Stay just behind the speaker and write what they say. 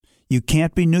You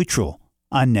can't be neutral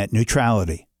on net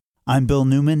neutrality. I'm Bill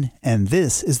Newman, and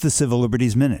this is the Civil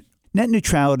Liberties Minute. Net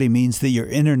neutrality means that your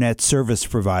internet service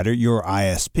provider, your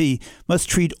ISP, must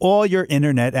treat all your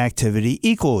internet activity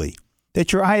equally.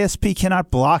 That your ISP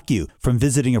cannot block you from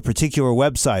visiting a particular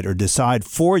website or decide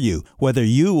for you whether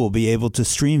you will be able to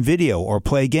stream video or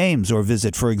play games or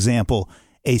visit, for example,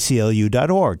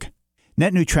 aclu.org.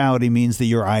 Net neutrality means that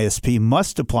your ISP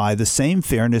must apply the same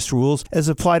fairness rules as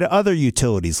apply to other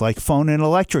utilities like phone and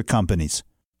electric companies.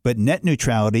 But net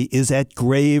neutrality is at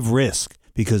grave risk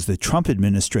because the Trump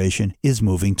administration is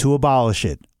moving to abolish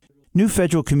it. New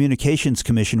Federal Communications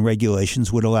Commission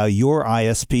regulations would allow your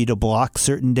ISP to block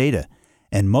certain data,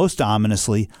 and most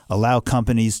ominously, allow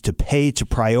companies to pay to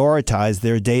prioritize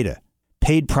their data.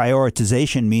 Paid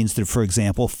prioritization means that, for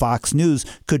example, Fox News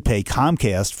could pay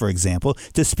Comcast, for example,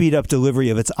 to speed up delivery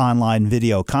of its online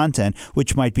video content,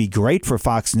 which might be great for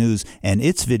Fox News and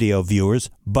its video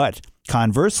viewers, but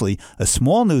conversely, a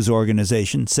small news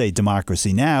organization, say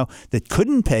Democracy Now!, that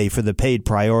couldn't pay for the paid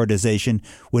prioritization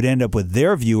would end up with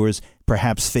their viewers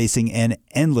perhaps facing an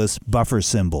endless buffer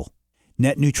symbol.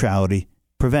 Net neutrality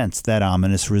prevents that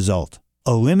ominous result.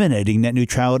 Eliminating net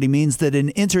neutrality means that an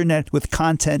internet with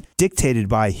content dictated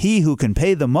by he who can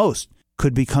pay the most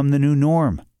could become the new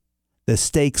norm. The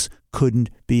stakes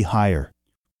couldn't be higher.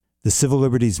 The Civil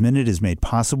Liberties Minute is made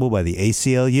possible by the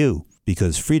ACLU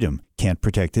because freedom can't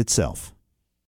protect itself.